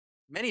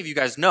many of you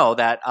guys know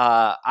that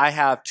I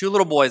have two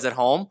little boys at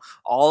home,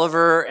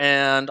 Oliver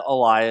and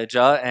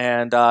Elijah,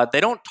 and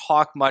they don't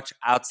talk much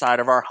outside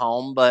of our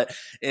home, but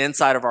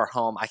inside of our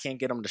home, I can't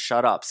get them to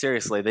shut up.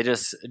 Seriously, they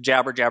just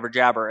jabber, jabber,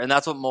 jabber, and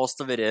that's what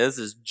most of it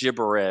is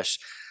gibberish.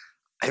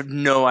 I have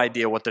no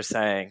idea what they're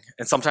saying,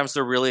 and sometimes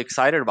they're really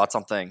excited about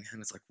something,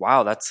 and it's like,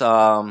 wow, that's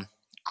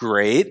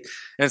great,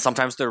 and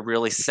sometimes they're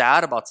really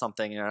sad about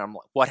something, and I'm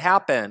like, what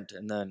happened?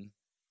 And then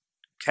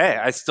okay,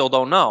 I still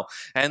don't know.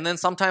 And then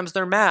sometimes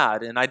they're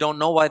mad, and I don't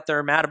know what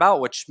they're mad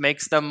about, which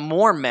makes them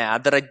more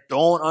mad that I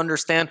don't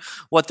understand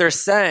what they're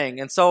saying.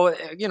 And so,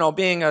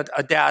 being a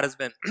dad has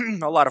been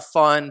a lot of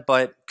fun,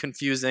 but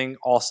confusing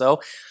also.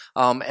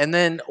 And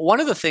then one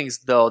of the things,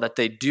 though, that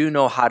they do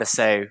know how to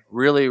say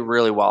really,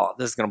 really well,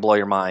 this is going to blow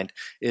your mind,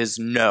 is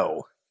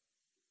no.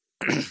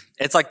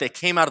 It's like they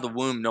came out of the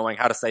womb knowing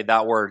how to say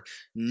that word,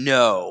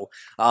 no,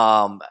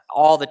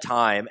 all the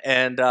time.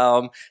 And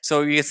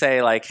so you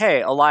say like,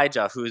 hey,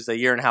 Elijah, who's a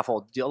year and a half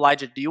old,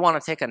 Elijah, do you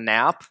want to take a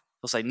nap?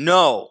 He'll say,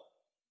 no,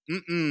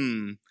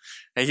 mm-mm.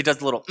 And he does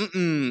a little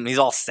mm-mm. He's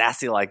all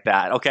sassy like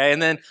that, okay?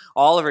 And then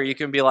Oliver, you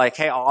can be like,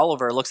 hey,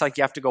 Oliver, it looks like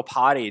you have to go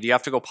potty. Do you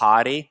have to go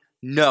potty?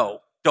 No,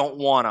 don't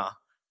wanna.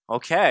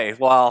 Okay,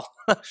 well,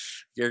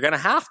 you're going to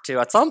have to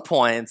at some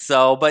point.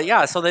 So they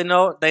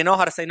know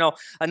how to say no.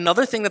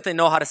 Another thing that they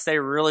know how to say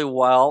really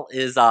well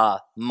is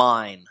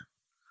mine.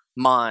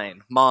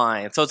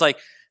 So it's like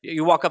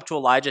you walk up to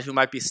Elijah who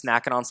might be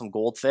snacking on some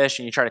goldfish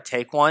and you try to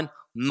take one,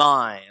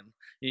 mine.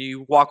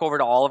 You walk over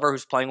to Oliver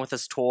who's playing with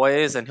his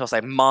toys and he'll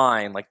say,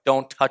 mine, like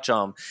don't touch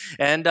them.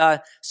 And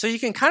so you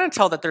can kind of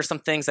tell that there's some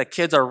things that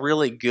kids are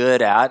really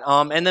good at.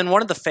 And then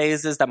one of the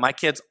phases that my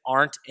kids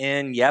aren't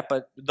in yet,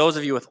 but those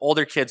of you with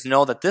older kids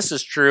know that this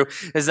is true,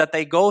 is that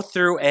they go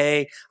through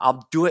a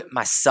I'll do it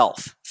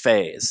myself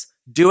phase.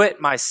 Do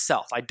it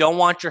myself. I don't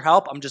want your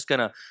help. I'm just going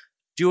to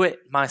do it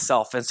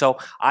myself. And so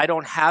I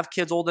don't have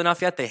kids old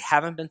enough yet. They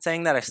haven't been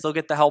saying that. I still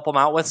get to help them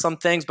out with some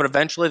things, but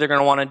eventually they're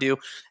going to want to do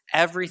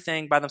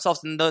everything by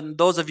themselves. And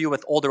those of you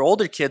with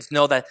older kids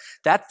know that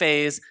that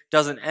phase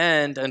doesn't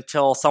end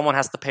until someone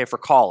has to pay for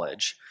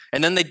college.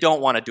 And then they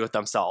don't want to do it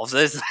themselves.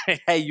 It's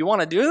like, hey, you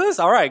want to do this?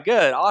 All right,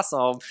 good,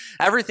 awesome.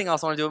 Everything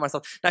else I want to do it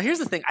myself. Now, here's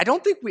the thing. I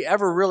don't think we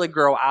ever really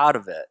grow out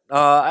of it.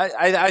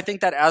 I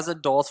think that as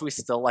adults, we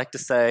still like to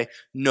say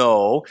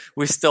no.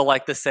 We still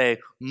like to say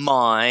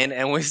mine.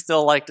 And we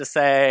still like to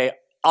say,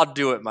 I'll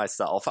do it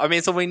myself. I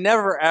mean, so we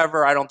never,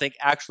 ever, I don't think,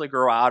 actually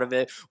grow out of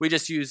it. We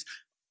just use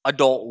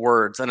adult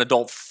words and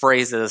adult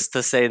phrases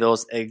to say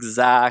those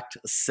exact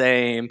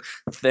same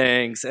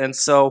things. And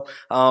so,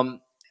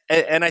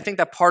 and I think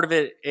that part of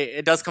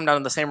it does come down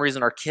to the same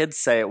reason our kids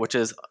say it, which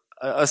is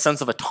a sense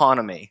of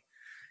autonomy.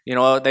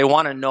 They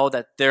want to know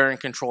that they're in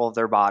control of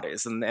their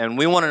bodies. And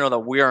we want to know that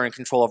we are in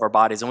control of our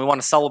bodies. And we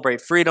want to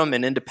celebrate freedom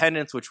and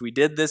independence, which we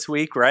did this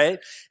week, right?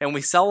 And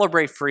we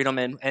celebrate freedom,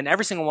 and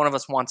every single one of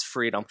us wants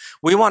freedom.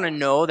 We want to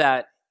know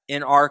that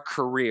in our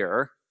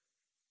career,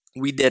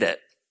 we did it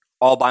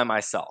all by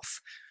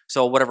myself.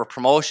 So whatever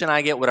promotion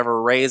I get,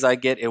 whatever raise I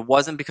get, it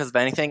wasn't because of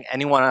anything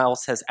anyone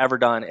else has ever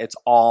done. It's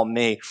all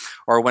me.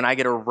 Or when I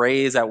get a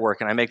raise at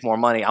work and I make more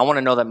money, I want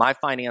to know that my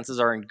finances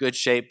are in good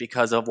shape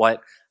because of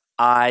what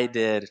I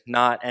did,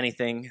 not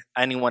anything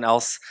anyone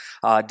else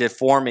did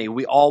for me.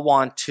 We all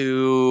want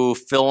to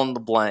fill in the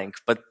blank,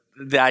 but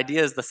the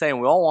idea is the same.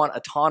 We all want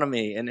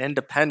autonomy and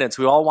independence.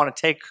 We all want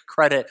to take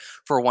credit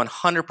for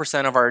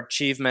 100% of our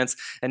achievements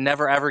and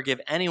never ever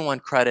give anyone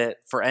credit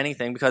for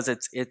anything because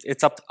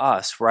it's up to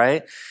us,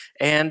 right?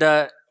 And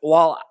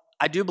while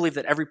I do believe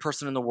that every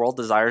person in the world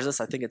desires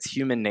this, I think it's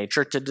human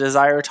nature to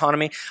desire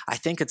autonomy. I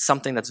think it's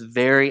something that's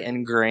very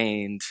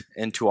ingrained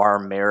into our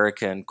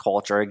American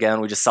culture. Again,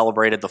 we just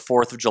celebrated the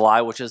 4th of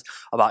July, which is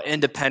about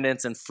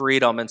independence and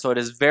freedom. And so it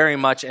is very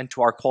much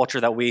into our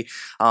culture that we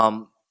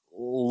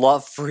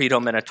love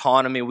freedom and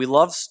autonomy. We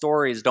love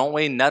stories, don't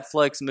we?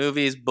 Netflix,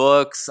 movies,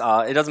 books,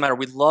 it doesn't matter.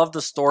 We love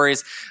the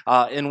stories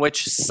in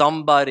which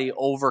somebody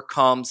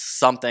overcomes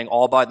something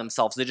all by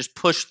themselves. They just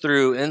push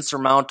through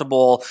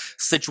insurmountable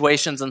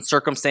situations and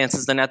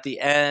circumstances, and at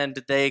the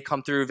end, they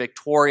come through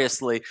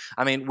victoriously.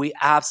 I mean, we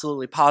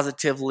absolutely,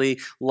 positively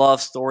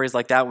love stories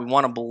like that. We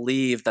want to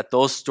believe that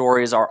those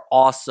stories are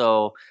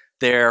also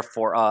there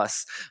for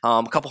us.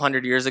 A couple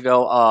hundred years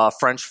ago, a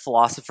French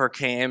philosopher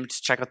came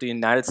to check out the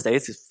United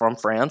States. He's from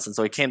France, and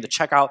so he came to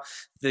check out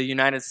the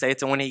United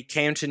States. And when he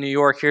came to New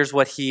York, here's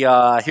what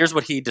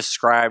he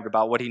described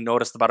about what he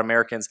noticed about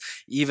Americans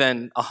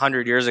even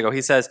 100 years ago.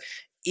 He says,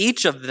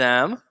 each of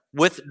them,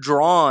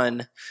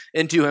 withdrawn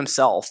into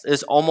himself,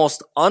 is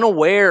almost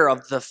unaware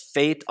of the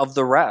fate of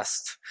the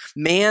rest.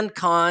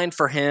 Mankind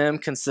for him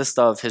consists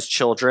of his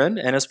children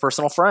and his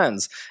personal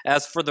friends.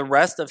 As for the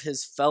rest of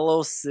his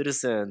fellow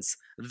citizens,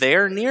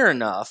 they're near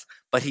enough,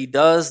 but he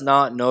does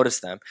not notice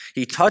them.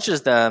 He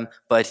touches them,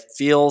 but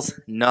feels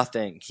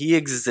nothing. He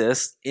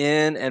exists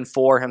in and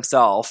for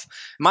himself.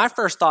 My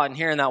first thought in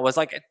hearing that was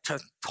like, it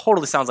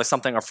totally sounds like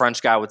something a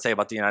French guy would say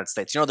about the United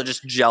States. They're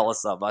just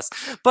jealous of us.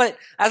 But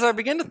as I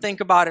begin to think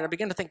about it, I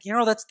begin to think,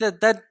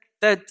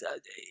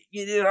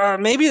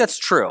 maybe that's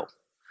true.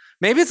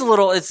 Maybe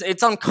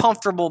it's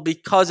uncomfortable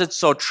because it's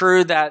so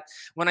true that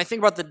when I think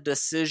about the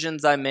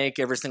decisions I make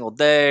every single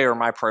day or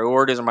my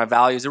priorities or my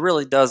values, it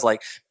really does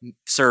like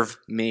serve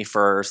me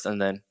first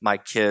and then my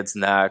kids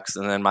next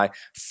and then my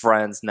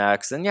friends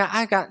next. And yeah,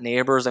 I got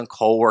neighbors and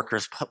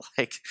coworkers, but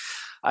like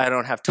I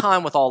don't have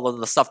time with all of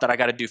the stuff that I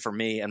got to do for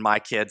me and my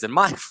kids and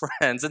my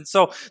friends. And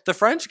so the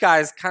French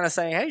guy's kind of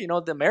saying, hey,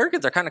 the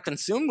Americans are kind of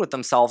consumed with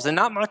themselves and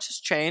not much has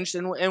changed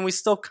and we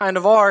still kind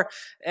of are.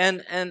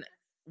 And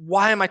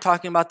why am I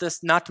talking about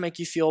this? Not to make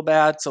you feel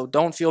bad, so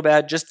don't feel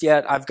bad just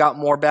yet. I've got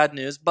more bad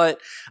news. But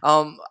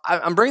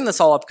I'm bringing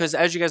this all up because,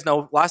 as you guys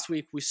know, last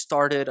week we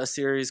started a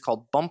series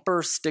called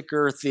Bumper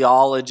Sticker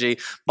Theology.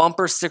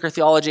 Bumper Sticker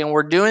Theology. And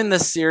we're doing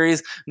this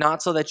series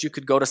not so that you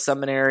could go to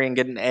seminary and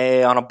get an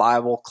A on a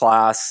Bible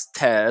class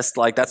test.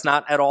 Like, that's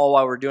not at all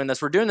why we're doing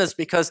this. We're doing this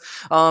because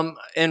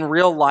in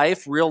real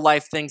life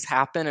things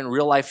happen and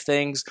real life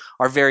things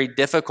are very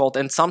difficult.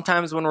 And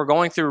sometimes when we're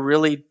going through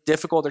really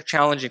difficult or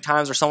challenging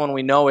times or someone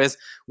we know is,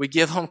 we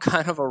give them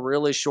kind of a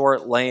really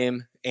short,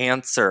 lame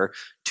answer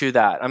to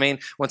that. I mean,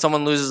 when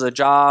someone loses a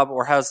job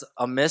or has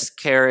a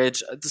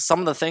miscarriage, some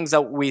of the things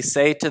that we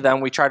say to them,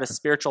 we try to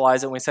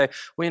spiritualize it. And we say,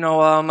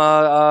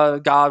 well,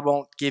 God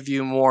won't give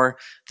you more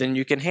than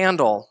you can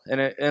handle.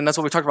 And that's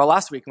what we talked about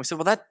last week. And we said,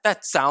 well,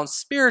 that sounds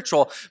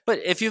spiritual. But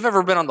if you've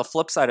ever been on the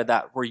flip side of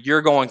that, where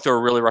you're going through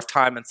a really rough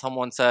time and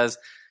someone says,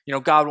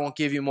 God won't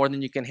give you more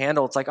than you can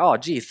handle. It's like, oh,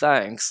 gee,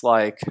 thanks.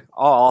 Like,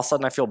 all of a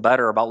sudden I feel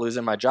better about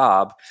losing my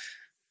job.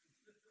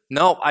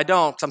 No, I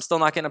don't, because I'm still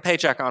not getting a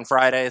paycheck on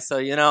Friday. So,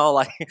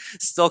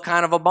 still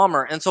kind of a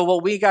bummer. And so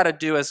what we got to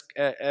do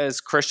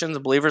as Christians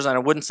and believers, and I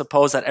wouldn't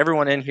suppose that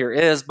everyone in here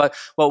is, but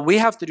what we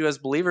have to do as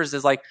believers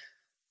is like,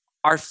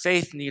 our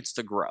faith needs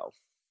to grow.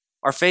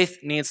 Our faith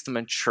needs to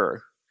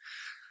mature.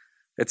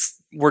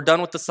 We're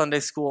done with the Sunday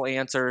school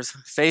answers.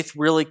 Faith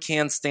really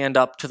can stand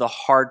up to the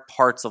hard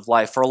parts of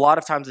life. For a lot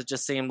of times, it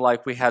just seemed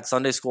like we had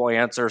Sunday school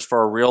answers for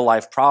our real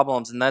life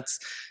problems, and that's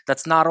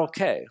not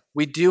okay.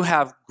 We do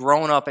have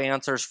grown-up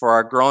answers for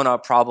our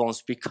grown-up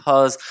problems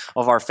because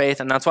of our faith,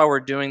 and that's why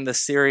we're doing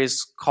this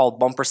series called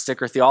Bumper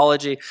Sticker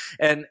Theology.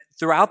 And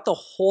throughout the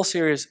whole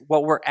series,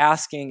 what we're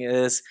asking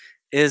is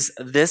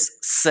this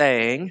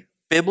saying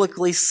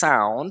biblically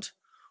sound,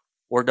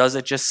 or does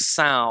it just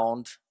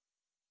sound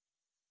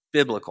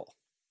biblical?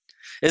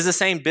 Is the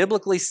saying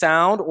biblically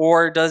sound,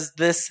 or does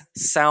this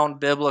sound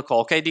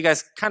biblical? Okay, do you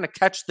guys kind of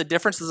catch the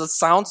difference? Does it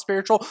sound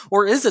spiritual,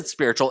 or is it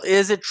spiritual?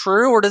 Is it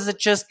true, or does it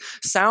just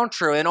sound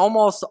true? And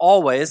almost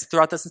always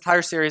throughout this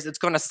entire series, it's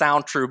going to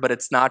sound true, but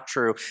it's not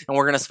true. And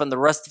we're going to spend the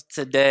rest of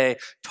today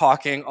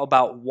talking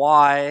about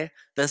why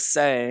the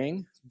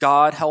saying,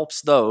 God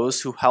helps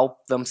those who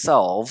help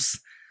themselves,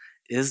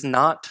 is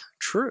not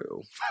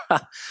true.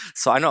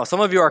 So I know some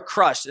of you are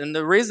crushed. And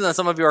the reason that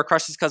some of you are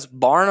crushed is because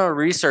Barna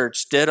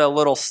Research did a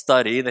little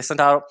study.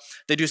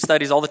 They do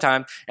studies all the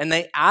time, and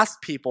they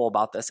asked people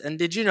about this. And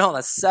did you know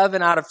that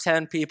 7 out of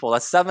 10 people,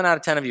 that's 7 out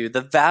of 10 of you,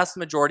 the vast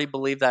majority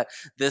believe that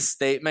this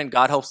statement,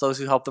 God helps those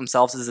who help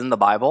themselves, is in the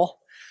Bible?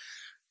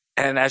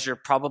 And as you're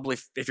probably,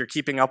 if you're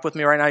keeping up with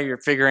me right now, you're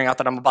figuring out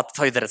that I'm about to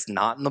tell you that it's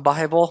not in the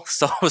Bible.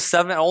 So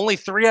only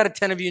 3 out of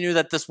 10 of you knew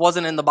that this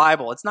wasn't in the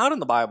Bible. It's not in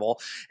the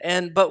Bible.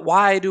 But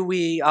why do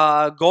we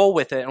go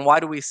with it? And why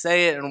do we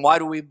say it? And why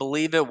do we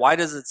believe it? Why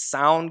does it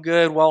sound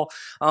good? Well,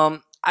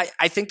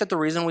 I think that the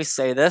reason we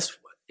say this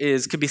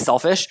could be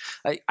selfish.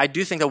 I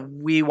do think that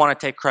we want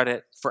to take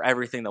credit for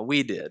everything that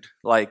we did.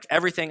 Like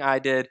everything I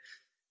did,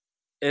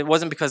 it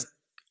wasn't because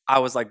I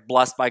was like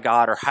blessed by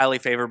God or highly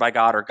favored by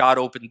God or God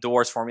opened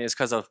doors for me. It's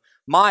because of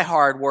my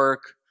hard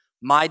work,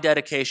 my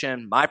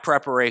dedication, my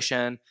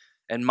preparation,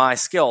 and my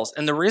skills.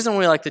 And the reason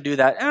we like to do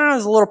that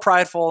is a little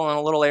prideful and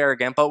a little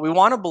arrogant, but we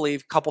want to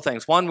believe a couple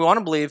things. One, we want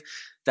to believe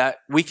that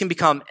we can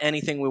become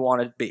anything we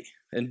want to be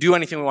and do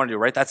anything we want to do,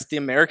 right? That's the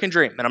American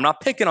dream. And I'm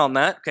not picking on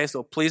that, okay?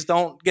 So please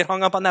don't get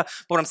hung up on that.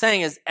 But what I'm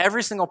saying is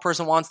every single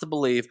person wants to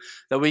believe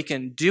that we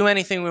can do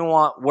anything we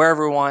want,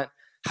 wherever we want,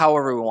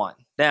 however we want.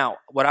 Now,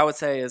 what I would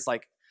say is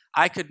like,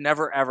 I could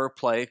never, ever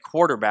play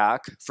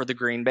quarterback for the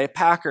Green Bay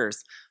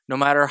Packers, no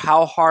matter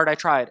how hard I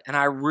tried. And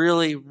I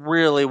really,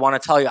 really want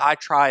to tell you, I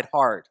tried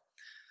hard.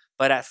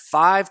 But at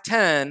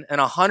 5'10"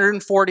 and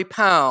 140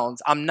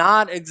 pounds, I'm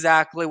not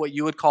exactly what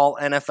you would call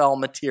NFL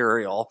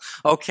material,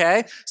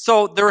 okay?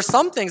 So there were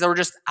some things that were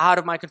just out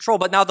of my control.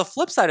 But now the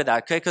flip side of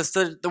that, okay, because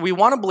we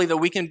want to believe that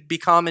we can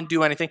become and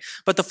do anything.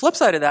 But the flip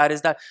side of that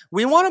is that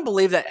we want to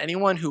believe that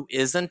anyone who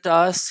isn't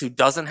us, who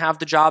doesn't have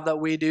the job that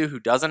we do, who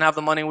doesn't have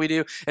the money we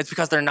do, it's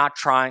because they're not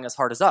trying as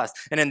hard as us.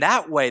 And in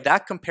that way,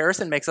 that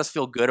comparison makes us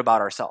feel good about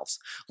ourselves.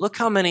 Look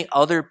how many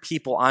other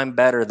people I'm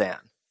better than.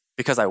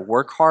 Because I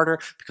work harder,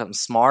 because I'm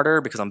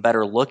smarter, because I'm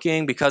better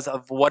looking, because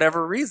of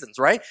whatever reasons,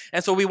 right?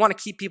 And so we want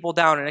to keep people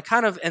down. And it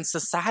kind of, in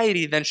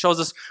society, then shows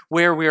us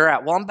where we're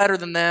at. Well, I'm better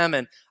than them,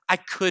 and I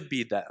could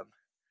be them.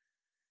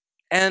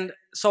 And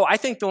so I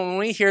think that when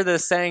we hear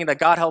this saying that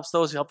God helps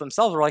those who help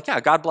themselves, we're like, yeah,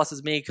 God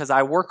blesses me because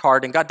I work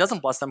hard, and God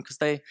doesn't bless them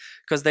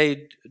because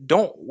they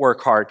don't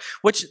work hard,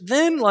 which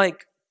then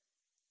like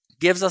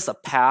gives us a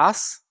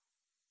pass,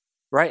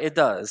 right? It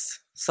does.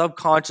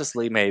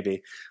 subconsciously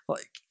maybe,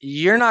 like,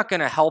 you're not going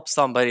to help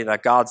somebody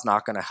that God's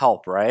not going to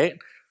help, right?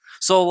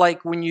 So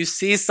like when you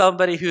see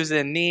somebody who's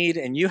in need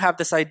and you have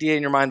this idea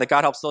in your mind that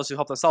God helps those who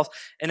help themselves,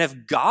 and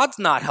if God's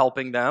not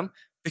helping them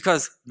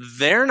because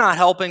they're not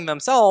helping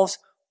themselves,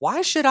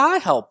 why should I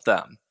help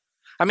them?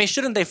 I mean,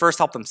 shouldn't they first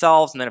help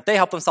themselves? And then if they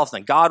help themselves,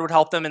 then God would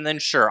help them. And then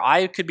sure,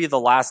 I could be the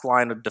last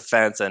line of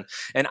defense and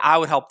I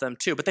would help them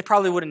too. But they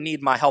probably wouldn't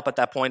need my help at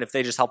that point if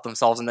they just helped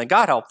themselves and then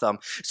God helped them.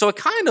 So it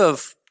kind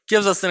of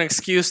gives us an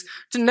excuse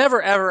to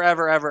never, ever,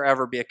 ever, ever,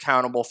 ever be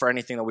accountable for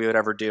anything that we would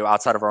ever do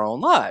outside of our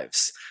own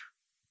lives.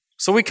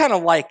 So we kind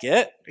of like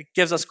it. It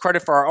gives us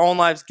credit for our own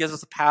lives, gives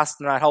us a pass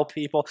to not help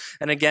people.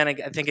 And again, I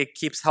think it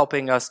keeps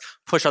helping us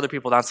push other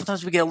people down.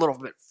 Sometimes we get a little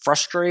bit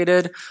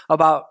frustrated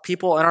about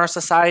people in our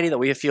society that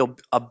we feel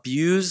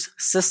abuse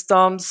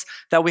systems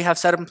that we have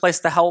set in place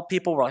to help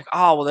people. We're like,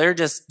 oh, well, they're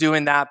just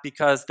doing that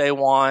because they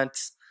want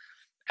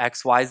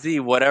X, Y,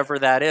 Z, whatever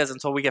that is. And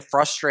so we get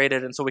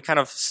frustrated. And so we kind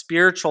of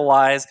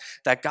spiritualize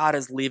that God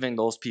is leaving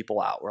those people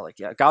out. We're like,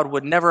 yeah, God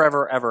would never,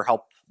 ever, ever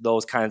help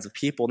those kinds of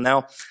people.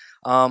 Now,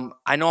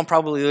 I know I'm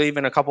probably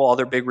leaving a couple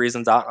other big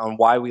reasons out on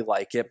why we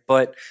like it,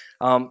 but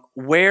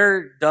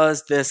where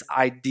does this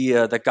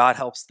idea that God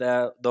helps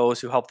those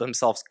who help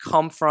themselves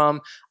come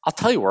from? I'll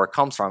tell you where it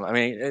comes from. I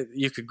mean,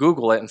 you could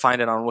Google it and find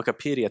it on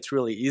Wikipedia. It's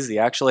really easy,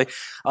 actually.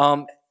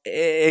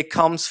 It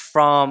comes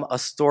from a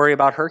story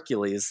about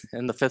Hercules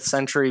in the 5th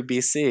century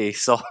BC.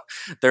 So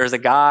there's a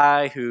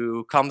guy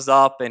who comes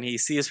up and he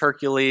sees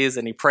Hercules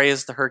and he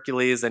prays to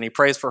Hercules and he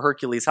prays for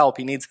Hercules' help.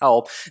 He needs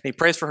help. And he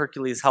prays for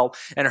Hercules' help.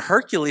 And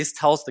Hercules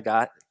tells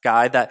the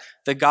guy that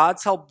the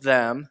gods help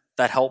them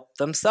that help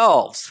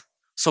themselves.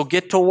 So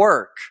get to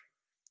work.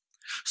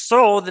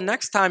 So the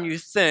next time you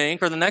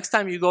think, or the next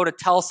time you go to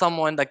tell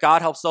someone that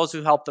God helps those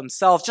who help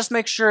themselves, just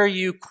make sure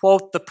you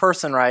quote the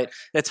person right.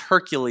 It's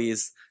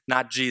Hercules,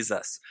 not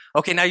Jesus.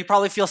 Okay, now you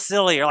probably feel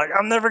silly. You're like,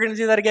 I'm never going to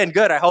do that again.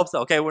 Good, I hope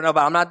so. Okay, well, no,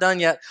 but I'm not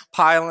done yet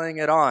piling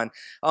it on.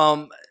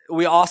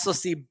 We also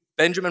see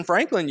Benjamin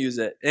Franklin use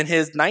it in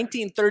his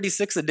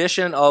 1936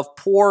 edition of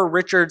Poor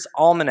Richard's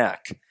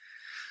Almanac.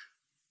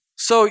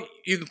 So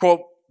you can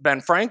quote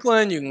Ben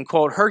Franklin, you can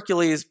quote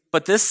Hercules,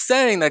 but this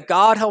saying that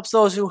God helps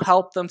those who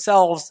help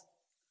themselves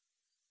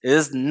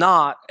is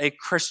not a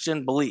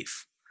Christian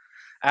belief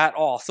at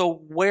all.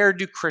 So where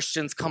do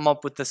Christians come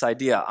up with this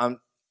idea?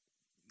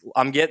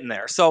 I'm getting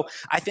there. So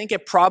I think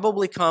it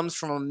probably comes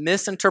from a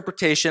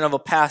misinterpretation of a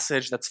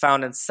passage that's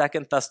found in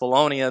 2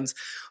 Thessalonians.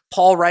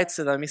 Paul writes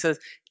to them, he says,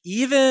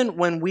 even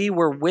when we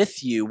were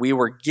with you, we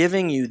were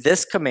giving you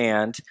this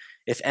command,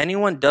 if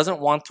anyone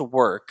doesn't want to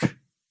work,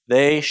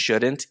 they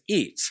shouldn't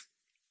eat.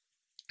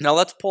 Now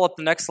let's pull up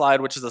the next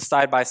slide, which is a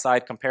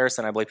side-by-side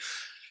comparison, I believe.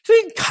 So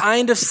you can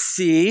kind of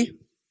see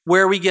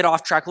where we get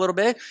off track a little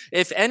bit.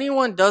 If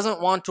anyone doesn't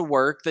want to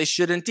work, they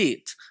shouldn't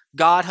eat.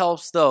 God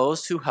helps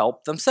those who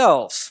help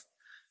themselves.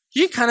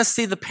 You can kind of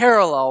see the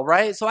parallel,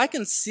 right? So I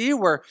can see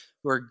where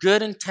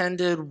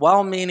good-intended,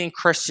 well-meaning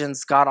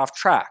Christians got off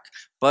track,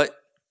 but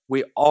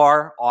we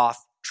are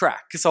off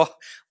track. So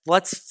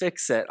let's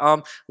fix it.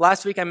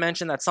 Last week I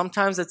mentioned that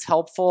sometimes it's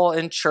helpful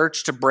in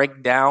church to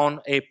break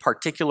down a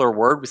particular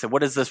word. We said,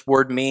 what does this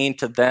word mean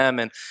to them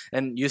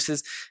and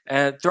uses?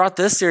 And throughout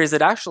this series,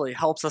 it actually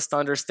helps us to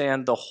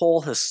understand the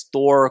whole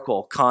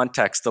historical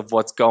context of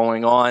what's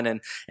going on.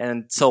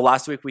 And so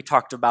last week we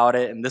talked about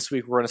it, and this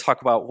week we're going to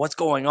talk about what's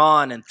going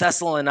on in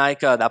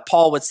Thessalonica that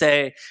Paul would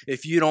say,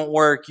 if you don't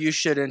work, you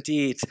shouldn't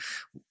eat.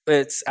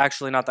 It's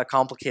actually not that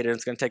complicated.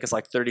 It's going to take us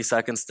like 30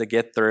 seconds to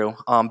get through.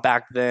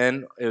 Back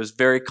then, it was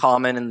very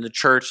common in the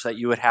church that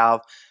you would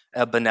have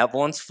a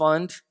benevolence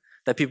fund,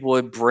 that people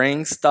would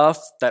bring stuff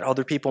that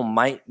other people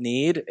might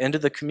need into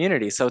the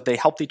community. So they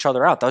helped each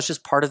other out. That was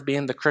just part of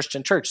being the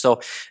Christian church.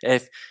 So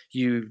if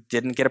you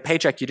didn't get a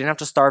paycheck, you didn't have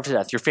to starve to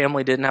death. Your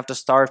family didn't have to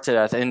starve to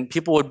death. And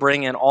people would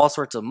bring in all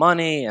sorts of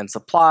money and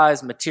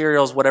supplies,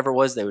 materials, whatever it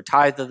was. They would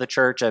tithe to the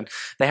church, and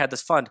they had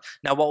this fund.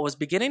 Now, what was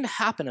beginning to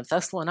happen in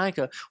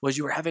Thessalonica was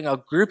you were having a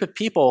group of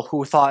people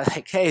who thought,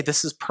 like, hey,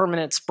 this is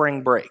permanent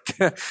spring break.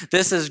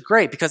 This is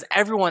great because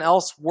everyone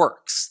else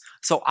works.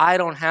 So I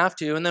don't have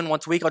to. And then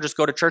once a week, I'll just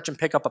go to church and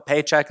pick up a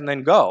paycheck and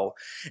then go.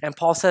 And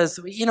Paul says,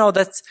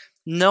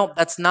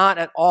 that's not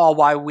at all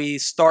why we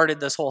started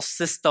this whole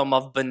system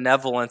of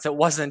benevolence. It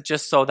wasn't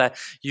just so that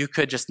you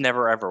could just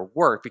never ever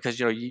work because,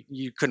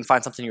 you couldn't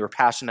find something you were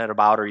passionate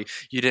about, or you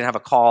didn't have a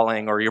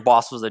calling, or your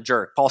boss was a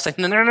jerk. Paul's saying,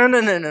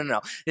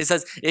 no. He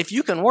says, if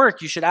you can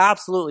work, you should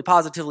absolutely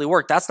positively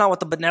work. That's not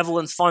what the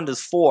benevolence fund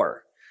is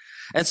for.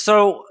 And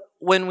so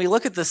when we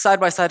look at the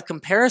side-by-side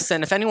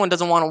comparison, if anyone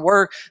doesn't want to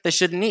work, they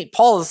shouldn't eat.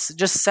 Paul is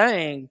just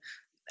saying,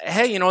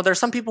 hey, there's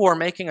some people who are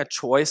making a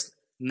choice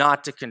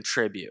not to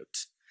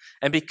contribute.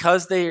 And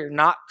because they're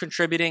not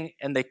contributing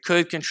and they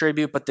could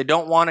contribute, but they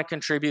don't want to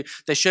contribute,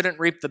 they shouldn't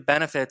reap the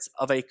benefits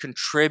of a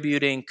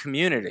contributing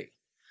community,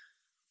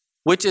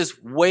 which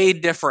is way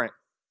different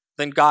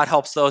than God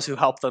helps those who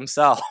help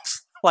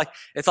themselves.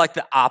 It's like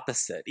the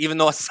opposite. Even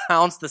though it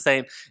sounds the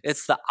same,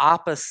 it's the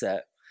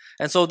opposite.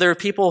 And so there are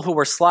people who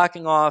were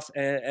slacking off,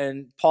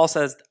 and Paul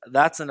says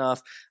that's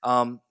enough.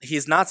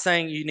 He's not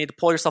saying you need to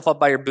pull yourself up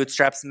by your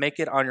bootstraps, make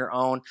it on your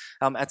own.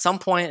 At some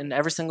point in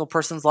every single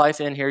person's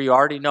life in here, you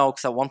already know,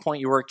 because at one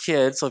point you were a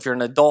kid, so if you're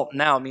an adult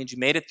now, it means you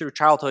made it through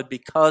childhood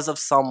because of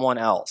someone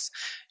else.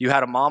 You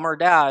had a mom or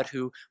dad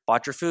who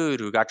bought your food,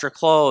 who got your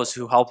clothes,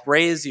 who helped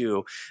raise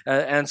you.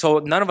 And so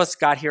none of us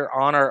got here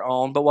on our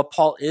own, but what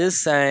Paul is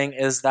saying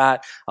is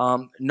that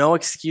no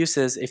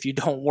excuses. If you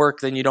don't work,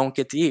 then you don't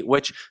get to eat,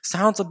 which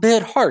sounds a bit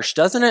harsh,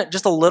 doesn't it?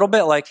 Just a little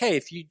bit like, hey,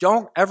 if you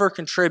don't ever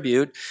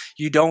contribute,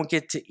 you don't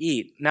get to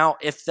eat. Now,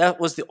 if that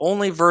was the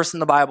only verse in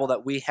the Bible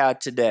that we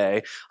had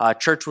today,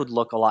 church would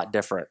look a lot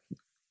different.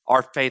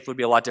 Our faith would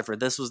be a lot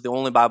different. This was the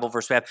only Bible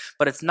verse we have,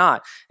 but it's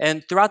not.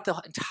 And throughout the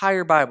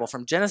entire Bible,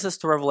 from Genesis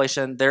to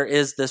Revelation, there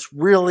is this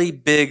really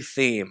big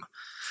theme.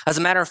 As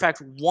a matter of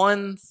fact,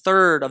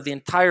 1/3 of the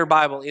entire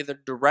Bible either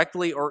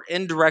directly or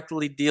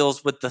indirectly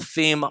deals with the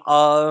theme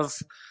of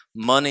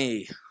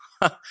money.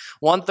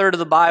 1/3 of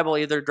the Bible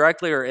either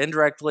directly or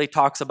indirectly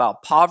talks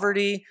about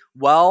poverty,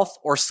 wealth,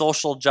 or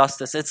social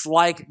justice. It's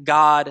like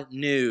God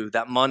knew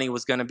that money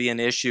was going to be an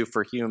issue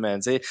for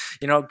humans.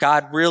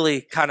 God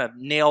really kind of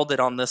nailed it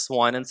on this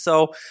one. And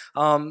so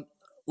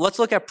let's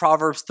look at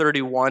Proverbs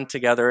 31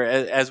 together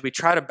as we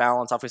try to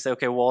balance off. We say,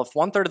 okay, well, if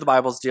 1/3 of the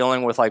Bible is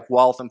dealing with like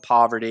wealth and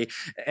poverty,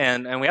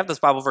 and we have this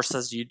Bible verse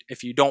that says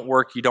if you don't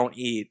work, you don't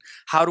eat.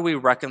 How do we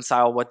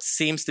reconcile what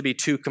seems to be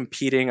two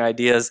competing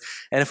ideas?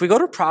 And if we go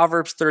to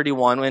Proverbs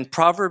 31, and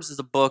Proverbs is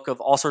a book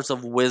of all sorts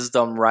of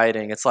wisdom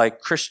writing. It's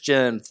like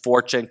Christian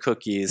fortune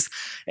cookies.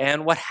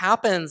 And what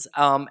happens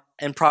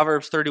in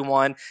Proverbs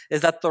 31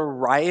 is that the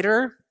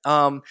writer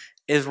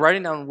is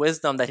writing down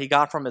wisdom that he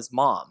got from his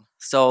mom.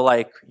 So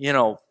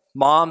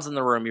moms in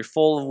the room, you're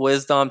full of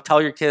wisdom.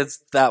 Tell your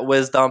kids that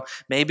wisdom.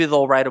 Maybe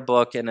they'll write a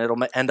book and it'll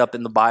end up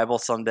in the Bible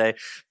someday.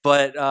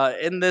 But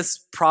in this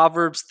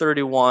Proverbs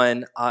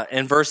 31,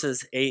 in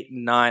verses 8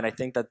 and 9, I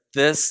think that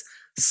this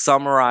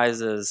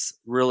summarizes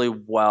really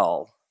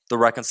well the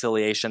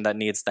reconciliation that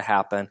needs to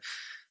happen.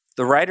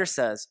 The writer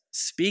says,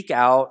 "Speak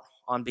out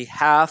on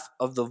behalf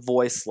of the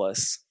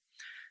voiceless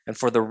and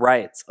for the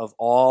rights of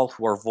all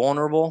who are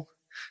vulnerable.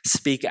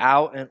 Speak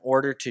out in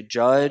order to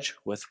judge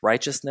with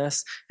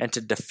righteousness and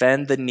to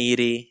defend the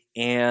needy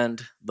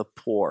and the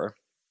poor."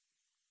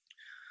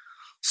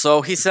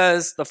 So he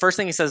says, the first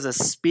thing he says is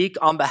speak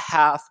on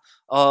behalf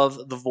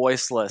of the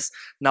voiceless.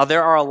 Now,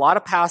 there are a lot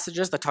of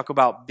passages that talk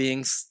about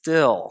being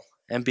still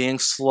and being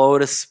slow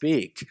to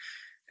speak.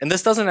 And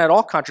this doesn't at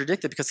all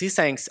contradict it, because he's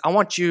saying, I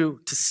want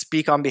you to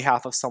speak on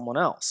behalf of someone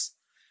else.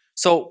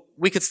 So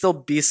we could still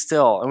be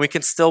still and we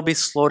can still be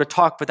slow to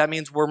talk, but that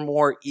means we're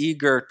more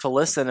eager to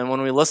listen. And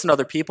when we listen to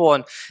other people,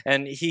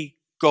 and he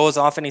goes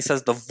off and he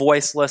says the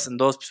voiceless and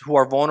those who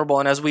are vulnerable,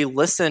 and as we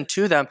listen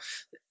to them,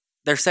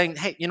 they're saying,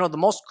 hey, the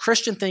most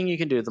Christian thing you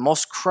can do, the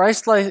most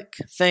Christ-like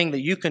thing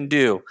that you can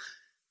do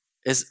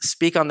is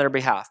speak on their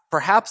behalf.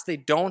 Perhaps they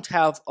don't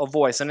have a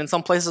voice. And in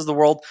some places of the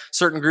world,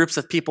 certain groups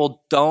of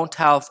people don't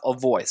have a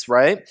voice,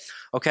 right?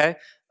 Okay?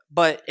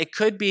 But it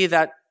could be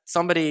that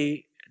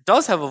somebody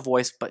does have a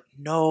voice, but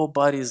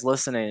nobody's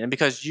listening. And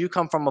because you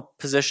come from a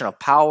position of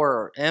power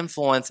or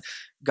influence,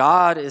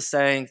 God is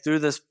saying through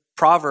this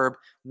proverb,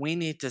 we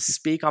need to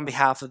speak on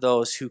behalf of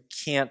those who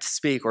can't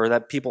speak or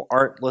that people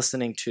aren't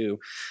listening to.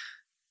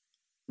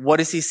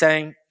 What is he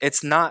saying?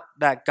 It's not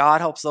that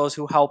God helps those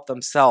who help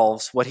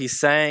themselves. What he's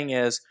saying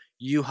is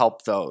you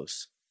help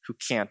those who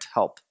can't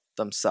help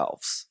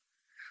themselves.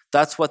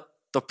 That's what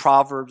the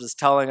Proverbs is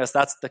telling us.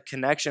 That's the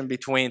connection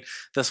between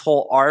this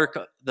whole arc,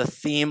 the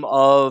theme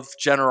of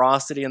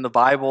generosity in the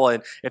Bible,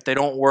 and if they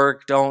don't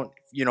work, don't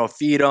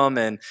feed them,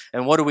 and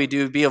what do we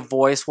do? Be a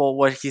voice. Well,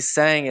 what he's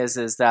saying is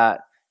that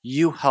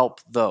you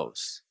help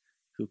those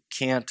who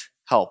can't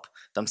help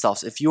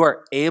themselves. If you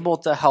are able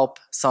to help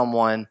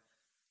someone,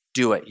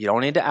 do it. You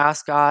don't need to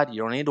ask God.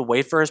 You don't need to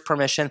wait for his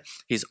permission.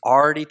 He's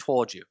already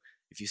told you.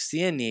 If you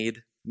see a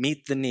need,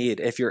 meet the need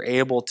if you're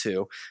able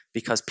to,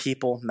 because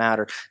people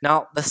matter.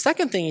 Now, the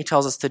second thing he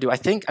tells us to do,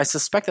 I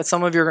suspect that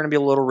some of you are going to be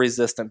a little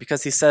resistant,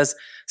 because he says,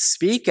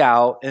 speak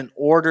out in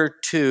order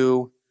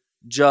to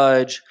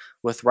judge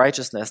with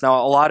righteousness.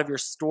 Now, a lot of your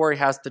story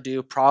has to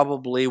do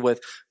probably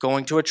with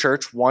going to a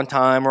church one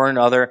time or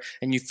another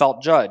and you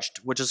felt judged,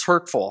 which is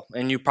hurtful,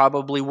 and you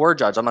probably were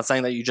judged. I'm not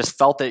saying that you just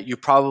felt it, you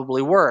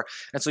probably were.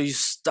 And so you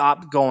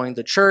stopped going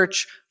to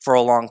church for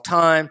a long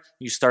time,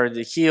 you started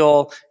to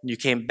heal, you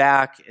came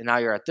back, and now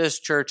you're at this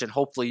church, and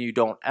hopefully you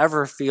don't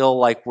ever feel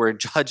like we're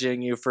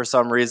judging you for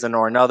some reason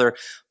or another.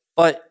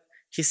 But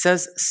he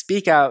says,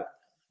 speak out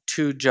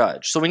to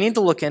judge. So we need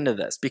to look into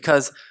this,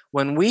 because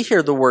when we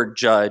hear the word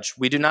judge,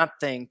 we do not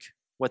think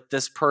what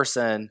this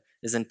person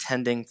is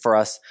intending for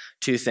us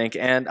to think.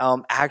 And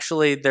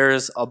actually,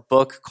 there's a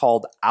book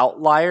called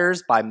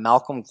Outliers by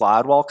Malcolm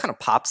Gladwell, kind of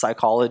pop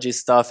psychology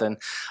stuff, and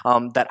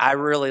that I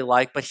really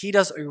like. But he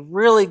does a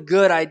really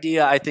good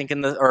idea, I think,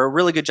 or a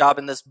really good job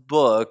in this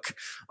book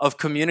of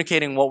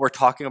communicating what we're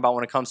talking about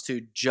when it comes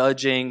to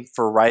judging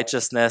for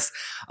righteousness.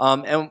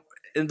 And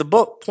in the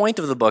point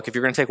of the book, if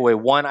you're going to take away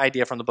one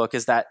idea from the book,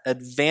 is that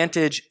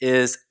advantage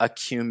is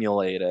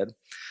accumulated.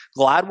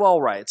 Gladwell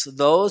writes,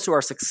 those who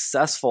are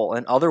successful,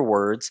 in other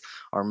words,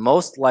 are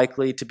most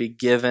likely to be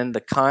given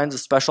the kinds of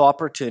special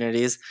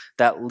opportunities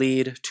that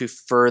lead to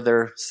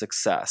further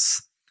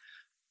success.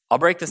 I'll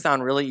break this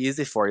down really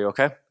easy for you,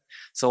 okay?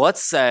 So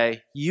let's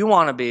say you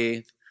want to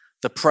be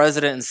the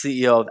president and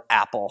CEO of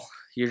Apple.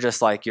 You're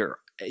just like, you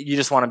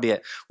just want to be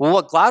it. Well,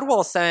 what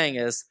Gladwell is saying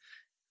is,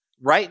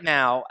 right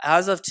now,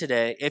 as of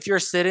today, if you're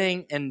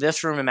sitting in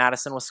this room in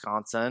Madison,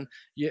 Wisconsin,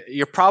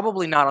 you're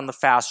probably not on the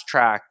fast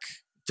track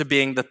to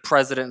being the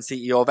president and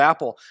CEO of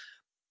Apple.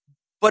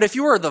 But if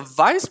you were the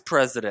vice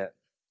president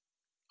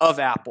of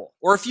Apple,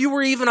 or if you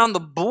were even on the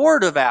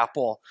board of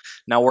Apple,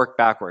 now work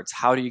backwards.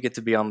 How do you get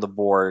to be on the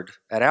board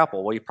at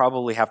Apple? Well, you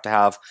probably have to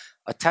have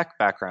a tech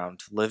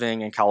background.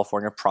 Living in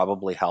California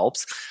probably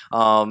helps.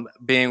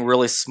 Being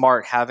really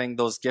smart, having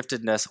those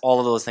giftedness, all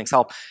of those things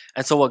help.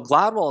 And so what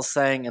Gladwell is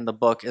saying in the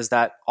book is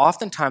that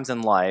oftentimes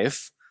in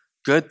life,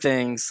 good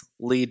things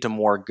lead to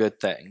more good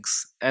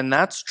things. And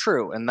that's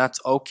true, and that's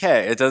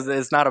okay.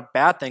 It's not a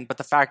bad thing, but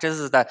the fact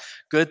is that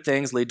good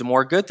things lead to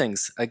more good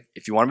things.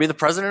 If you want to be the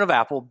president of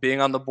Apple, being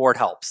on the board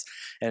helps,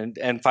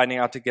 and finding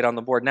out to get on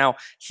the board. Now,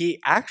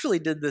 he actually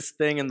did this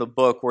thing in the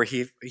book where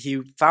he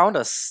found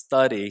a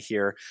study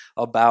here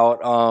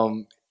about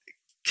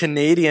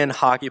Canadian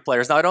hockey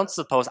players. Now, I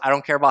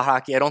don't care about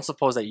hockey. I don't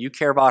suppose that you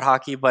care about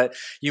hockey, but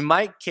you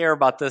might care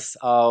about this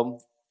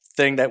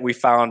thing that we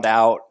found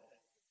out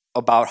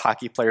about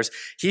hockey players.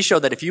 He showed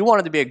that if you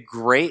wanted to be a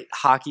great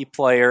hockey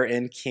player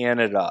in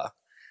Canada,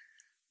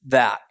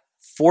 that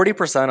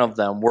 40% of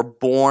them were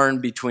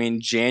born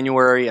between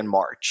January and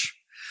March.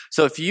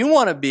 So if you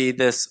want to be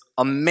this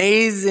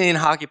amazing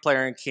hockey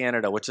player in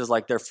Canada, which is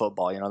like their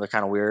football, they're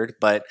kind of weird,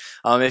 but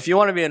if you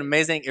want to be an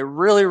amazing, it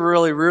really,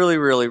 really, really,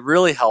 really,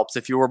 really helps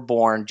if you were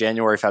born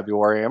January,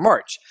 February, or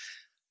March.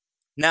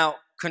 Now,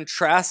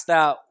 contrast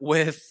that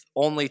with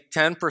only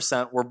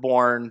 10% were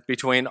born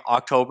between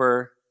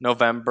October,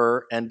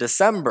 November, and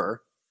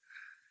December.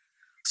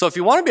 So if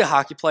you want to be a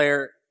hockey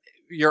player,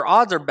 your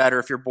odds are better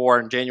if you're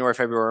born January,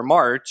 February, or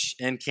March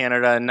in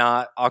Canada and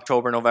not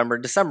October, November,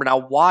 and December. Now,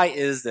 why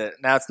is it?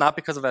 Now, it's not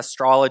because of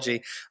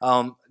astrology.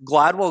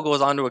 Gladwell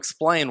goes on to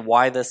explain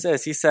why this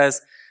is. He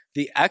says,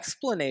 the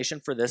explanation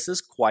for this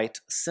is quite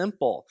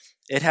simple.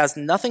 It has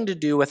nothing to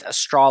do with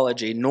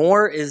astrology,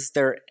 nor is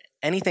there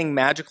anything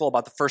magical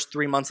about the first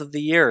 3 months of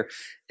the year.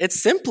 It's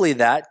simply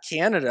that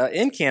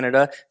in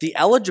Canada, the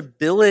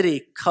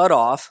eligibility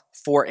cutoff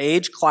for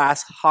age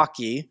class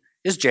hockey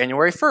is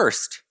January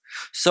 1st.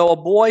 So a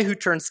boy who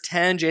turns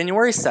 10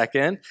 January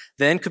 2nd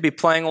then could be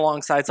playing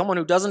alongside someone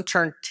who doesn't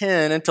turn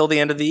 10 until the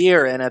end of the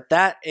year. And at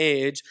that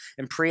age,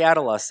 in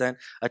pre-adolescent,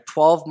 a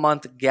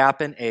 12-month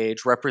gap in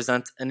age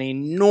represents an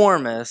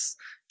enormous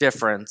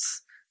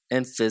difference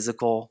in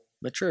physical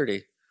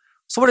maturity.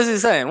 So what is he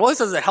saying? Well, he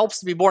says it helps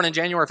to be born in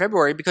January,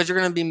 February because you're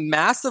going to be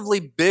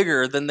massively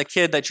bigger than the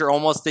kid that you're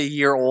almost a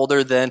year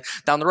older than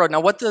down the road. Now,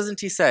 what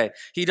doesn't he say?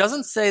 He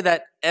doesn't say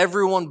that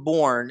everyone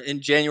born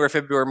in January,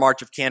 February,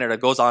 March of Canada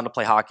goes on to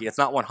play hockey. It's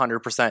not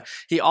 100%.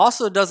 He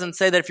also doesn't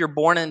say that if you're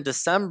born in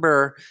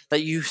December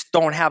that you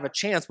don't have a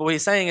chance. But what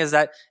he's saying is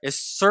that it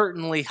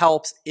certainly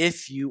helps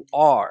if you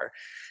are.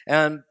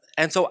 And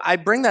so I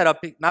bring that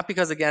up not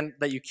because, again,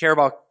 that you care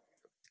about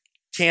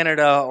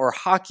Canada or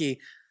hockey,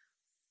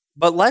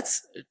 but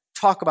let's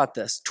talk about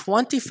this.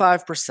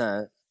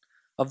 25%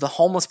 of the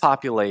homeless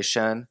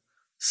population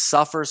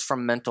suffers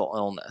from mental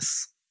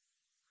illness.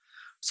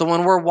 So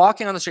when we're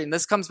walking on the street, and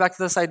this comes back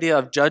to this idea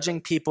of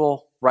judging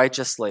people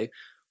righteously,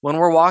 when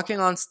we're walking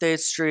on State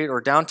Street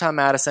or downtown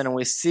Madison and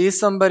we see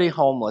somebody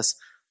homeless,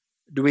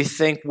 do we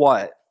think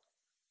what?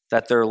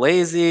 That they're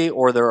lazy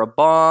or they're a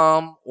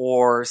bum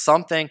or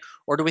something?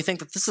 Or do we think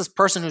that this is a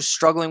person who's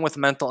struggling with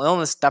mental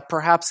illness that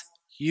perhaps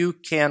you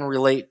can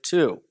relate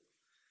to?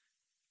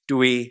 Do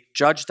we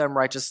judge them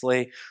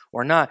righteously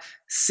or not?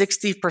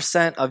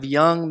 60% of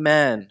young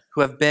men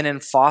who have been in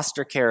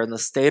foster care in the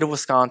state of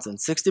Wisconsin,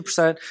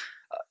 60%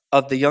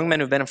 of the young men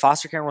who have been in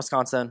foster care in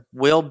Wisconsin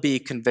will be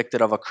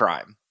convicted of a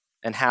crime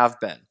and have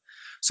been.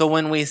 So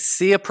when we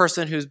see a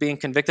person who's being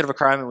convicted of a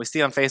crime and we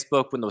see on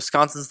Facebook when the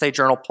Wisconsin State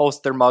Journal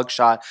posts their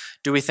mugshot,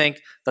 do we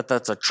think that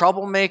that's a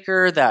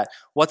troublemaker, that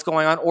what's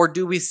going on? Or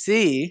do we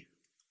see,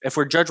 if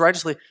we're judged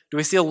righteously, do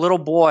we see a little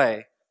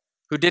boy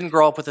who didn't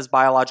grow up with his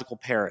biological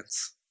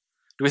parents?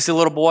 Do we see a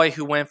little boy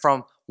who went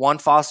from one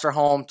foster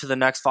home to the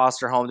next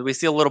foster home? Do we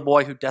see a little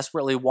boy who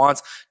desperately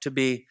wants to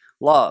be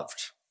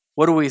loved?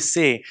 What do we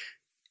see?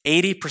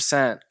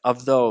 80%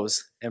 of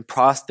those in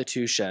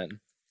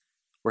prostitution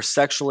were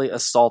sexually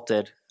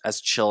assaulted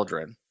as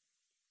children.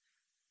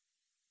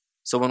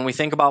 So when we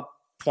think about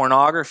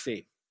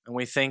pornography and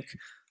we think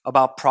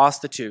about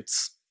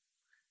prostitutes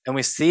and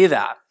we see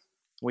that,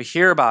 we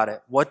hear about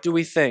it, what do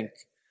we think?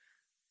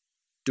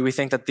 Do we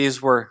think that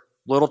these were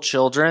little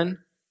children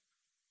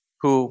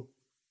who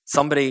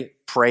somebody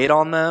preyed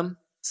on them,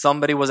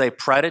 somebody was a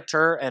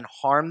predator and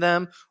harmed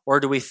them,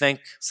 or do we think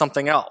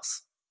something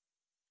else?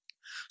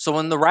 So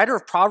when the writer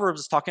of Proverbs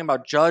is talking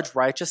about judge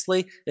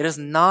righteously, it is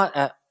not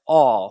at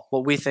all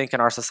what we think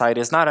in our society.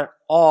 It's not at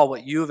all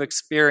what you've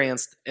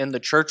experienced in the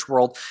church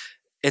world.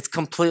 It's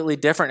completely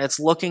different.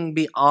 It's looking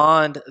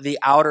beyond the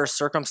outer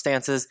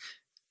circumstances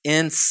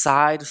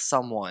inside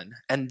someone.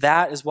 And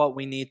that is what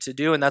we need to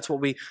do. And that's what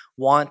we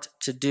want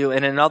to do.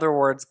 And in other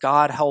words,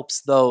 God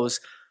helps those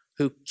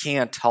who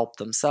can't help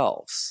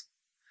themselves.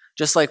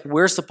 Just like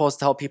we're supposed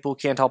to help people who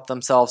can't help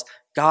themselves,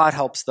 God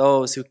helps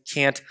those who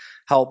can't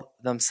help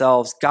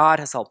themselves. God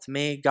has helped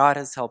me. God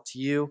has helped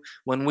you.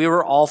 When we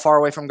were all far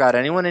away from God,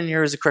 anyone in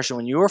here who's a Christian,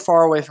 when you were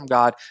far away from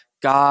God,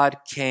 God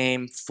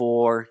came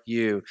for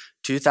you.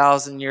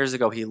 2,000 years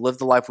ago, he lived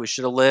the life we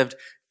should have lived,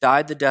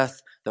 died the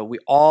death that we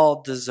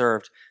all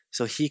deserved,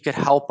 so he could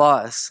help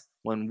us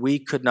when we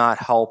could not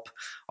help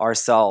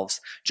ourselves.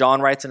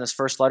 John writes in his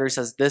first letter, he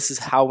says, this is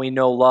how we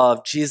know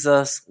love.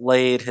 Jesus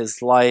laid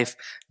his life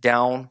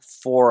down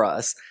for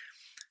us.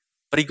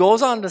 But he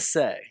goes on to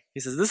say,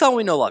 he says, this is how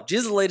we know love.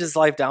 Jesus laid his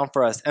life down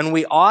for us, and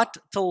we ought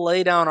to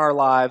lay down our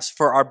lives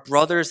for our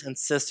brothers and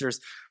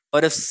sisters.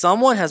 But if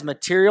someone has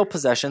material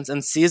possessions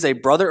and sees a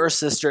brother or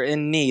sister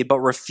in need but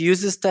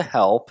refuses to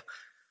help,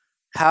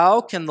 how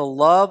can the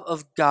love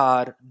of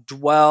God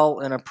dwell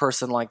in a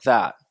person like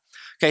that?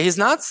 Okay, he's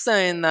not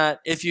saying that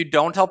if you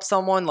don't help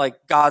someone,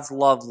 like God's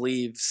love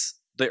leaves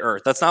the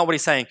earth. That's not what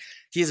he's saying.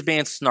 He's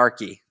being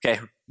snarky. Okay,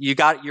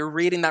 you're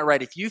reading that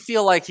right. If you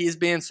feel like he's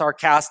being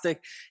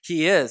sarcastic,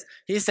 he is.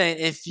 He's saying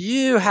if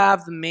you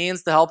have the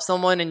means to help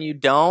someone and you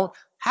don't,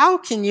 how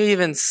can you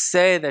even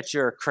say that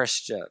you're a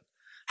Christian?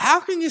 How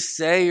can you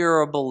say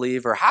you're a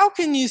believer? How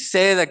can you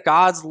say that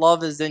God's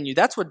love is in you?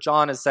 That's what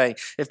John is saying.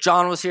 If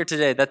John was here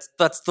today,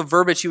 that's the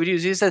verbiage he would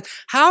use. He said,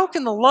 how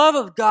can the love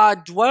of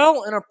God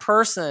dwell in a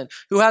person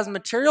who has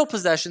material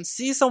possessions,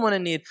 sees someone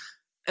in need,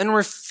 and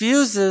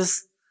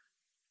refuses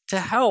to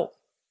help?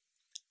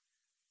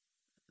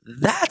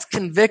 That's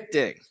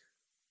convicting.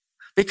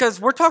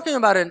 Because we're talking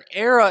about an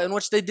era in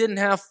which they didn't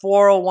have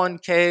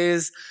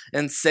 401ks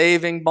and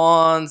saving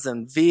bonds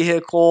and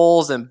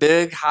vehicles and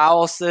big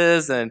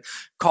houses and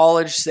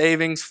college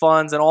savings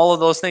funds and all of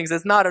those things.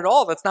 It's not at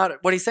all. That's not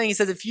what he's saying. He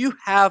says if you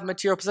have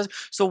material possessions.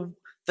 So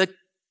the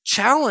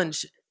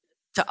challenge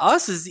to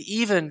us is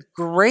even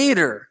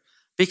greater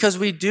because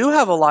we do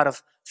have a lot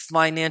of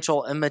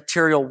financial and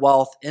material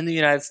wealth in the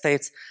United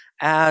States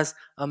as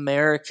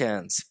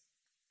Americans.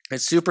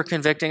 It's super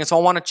convicting. And so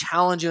I want to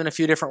challenge you in a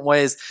few different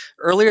ways.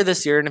 Earlier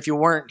this year, and if you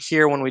weren't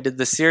here when we did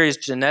the series,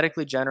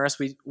 Genetically Generous,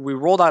 we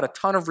rolled out a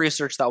ton of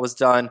research that was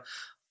done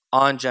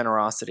on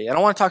generosity. And I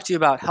want to talk to you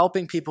about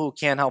helping people who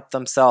can't help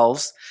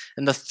themselves.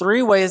 And the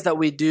three ways that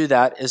we do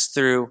that is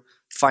through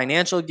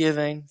financial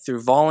giving,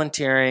 through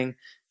volunteering,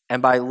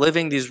 and by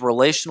living these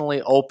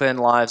relationally open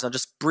lives. I'll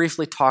just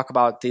briefly talk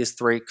about these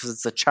three because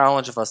it's a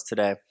challenge of us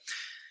today.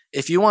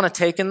 If you want to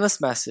take in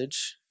this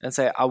message and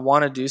say, I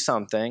want to do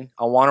something,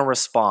 I want to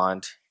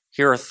respond,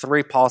 here are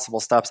three possible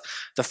steps.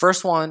 The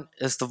first one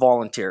is to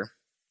volunteer.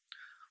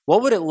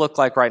 What would it look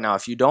like right now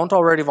if you don't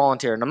already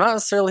volunteer? And I'm not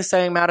necessarily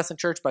saying Madison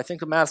Church, but I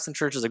think Madison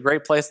Church is a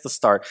great place to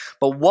start.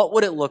 But what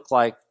would it look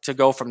like to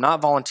go from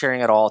not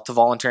volunteering at all to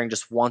volunteering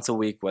just once a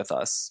week with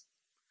us?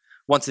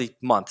 Once a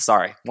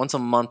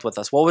month with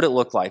us. What would it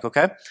look like,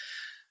 okay?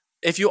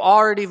 If you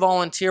already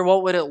volunteer,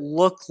 what would it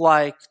look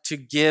like to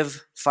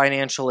give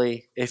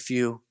financially if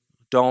you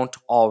don't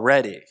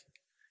already?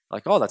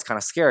 Like, oh, that's kind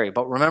of scary.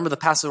 But remember the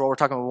passage what we're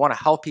talking about. We want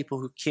to help people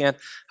who can't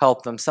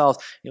help themselves.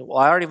 Well,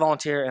 I already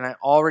volunteer and I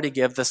already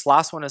give. This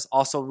last one is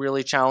also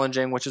really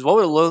challenging, which is what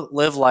would it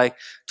live like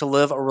to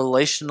live a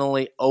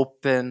relationally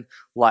open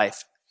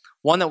life.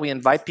 One that we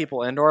invite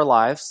people into our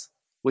lives.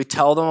 We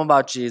tell them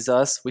about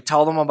Jesus, we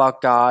tell them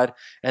about God,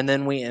 and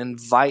then we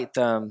invite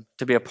them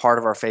to be a part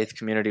of our faith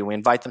community. We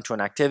invite them to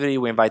an activity,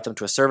 we invite them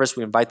to a service,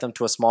 we invite them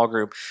to a small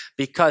group.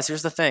 Because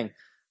here's the thing,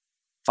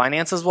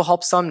 finances will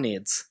help some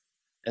needs,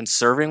 and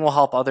serving will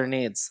help other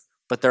needs.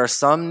 But there are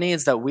some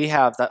needs that we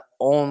have that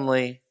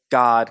only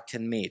God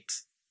can meet.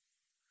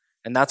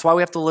 And that's why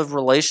we have to live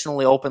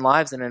relationally open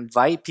lives and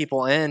invite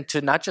people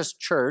into not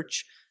just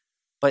church,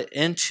 but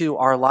into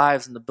our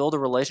lives and to build a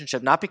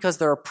relationship, not because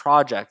they're a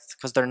project,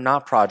 because they're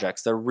not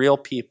projects, they're real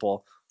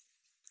people,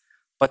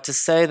 but to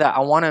say that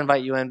I want to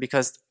invite you in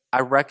because I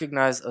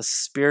recognize a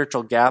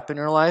spiritual gap in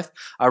your life,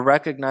 I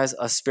recognize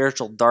a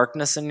spiritual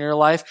darkness in your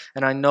life,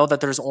 and I know that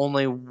there's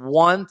only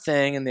one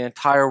thing in the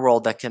entire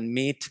world that can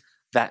meet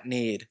that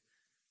need,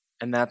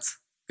 and that's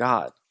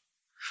God.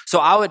 So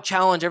I would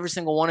challenge every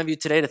single one of you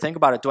today to think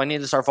about it. Do I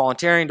need to start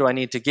volunteering? Do I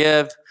need to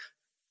give?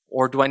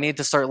 Or do I need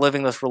to start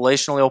living this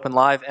relationally open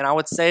life? And I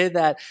would say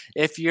that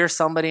if you're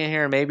somebody in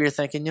here, maybe you're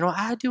thinking,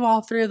 I do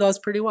all three of those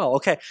pretty well.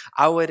 Okay,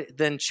 I would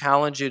then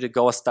challenge you to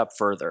go a step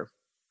further.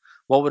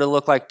 What would it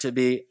look like to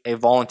be a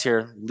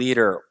volunteer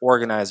leader,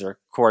 organizer,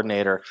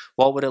 coordinator?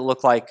 What would it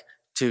look like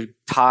to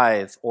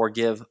tithe or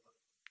give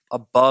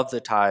above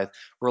the tithe,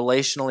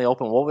 relationally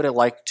open? What would it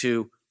like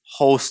to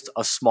host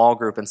a small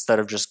group instead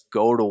of just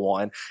go to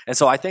one? And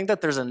so I think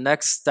that there's a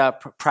next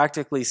step,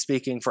 practically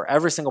speaking, for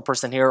every single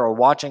person here or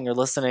watching or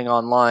listening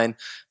online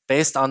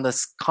based on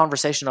this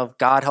conversation of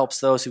God helps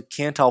those who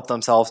can't help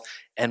themselves,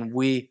 and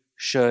we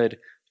should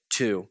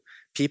too.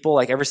 People,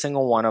 like every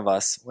single one of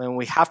us, when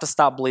we have to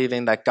stop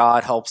believing that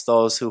God helps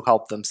those who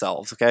help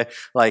themselves, okay?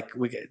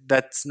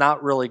 That's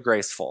not really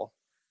graceful.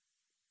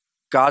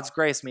 God's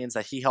grace means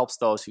that he helps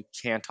those who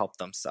can't help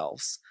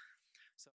themselves.